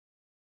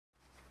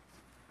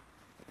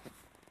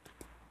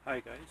Hi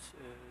guys,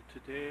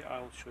 today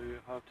I'll show you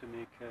how to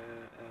make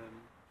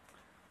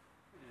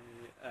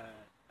a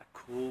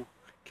cool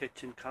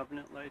kitchen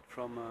cabinet light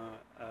from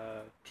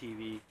a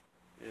TV,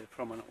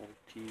 from an old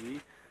TV.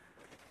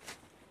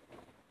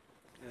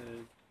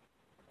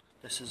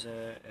 This is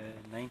a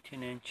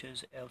 19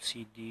 inches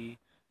LCD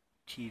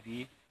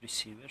TV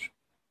receiver.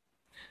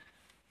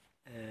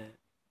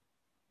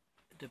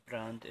 The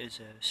brand is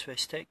a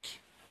Swisstech.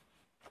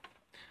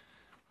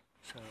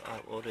 So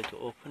I've already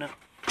opened it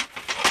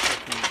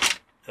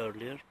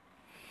earlier.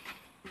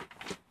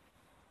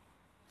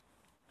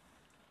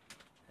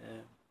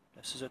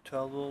 This is a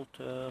 12 volt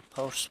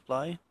power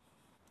supply.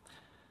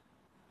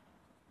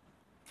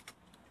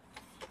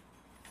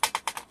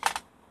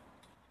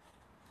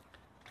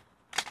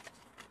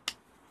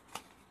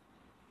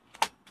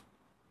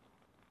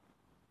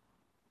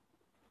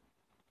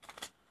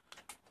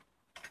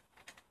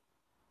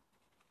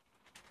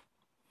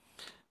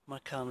 My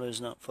camera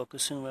is not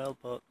focusing well,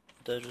 but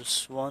there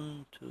is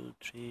 1, 2,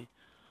 3,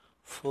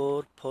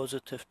 4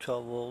 positive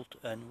 12 volt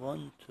and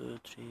 1, 2,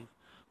 3,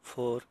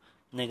 4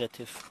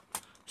 negative.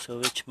 So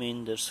which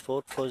means there's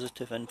 4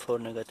 positive and 4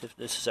 negative.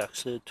 This is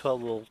actually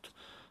 12 volt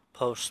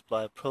power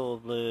supply.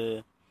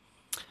 Probably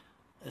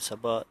it's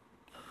about,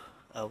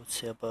 I would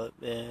say about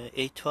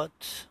 8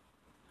 watt,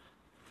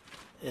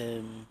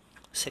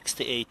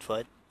 68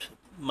 watt.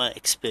 My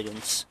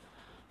experience,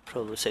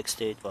 probably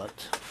 68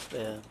 watt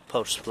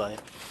power supply.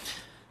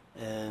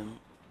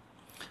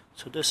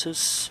 So this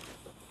is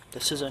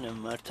an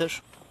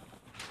inverter.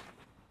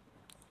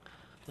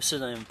 This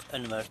is an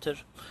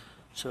inverter.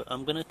 So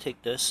I'm gonna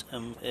take this.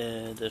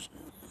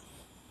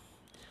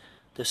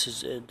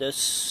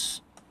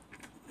 This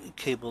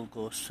cable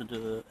goes to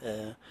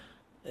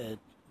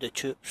the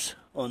tubes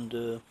on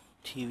the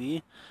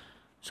TV.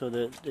 So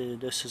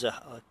this is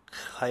a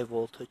high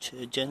voltage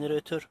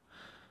generator.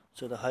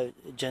 So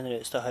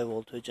generates the high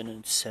voltage and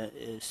it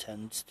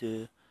sends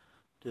to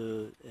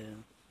the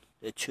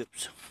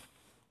tubes.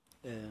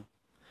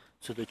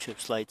 So the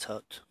tubes lights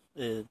out.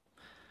 They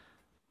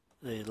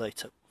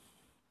light up.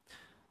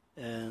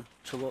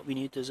 So what we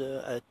need is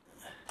a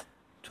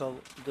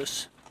 12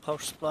 this power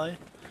supply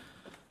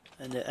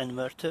and the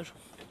inverter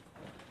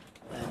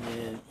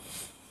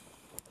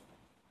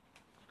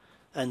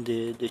and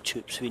the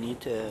tubes we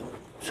need.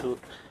 So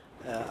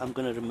I'm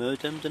gonna remove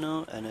them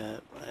now,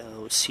 and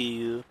I'll see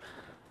you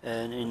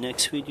in the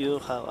next video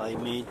how I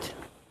made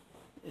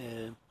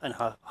and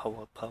how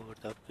I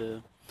powered up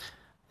the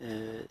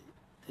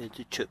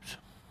tubes.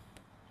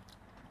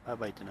 Bye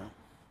bye now.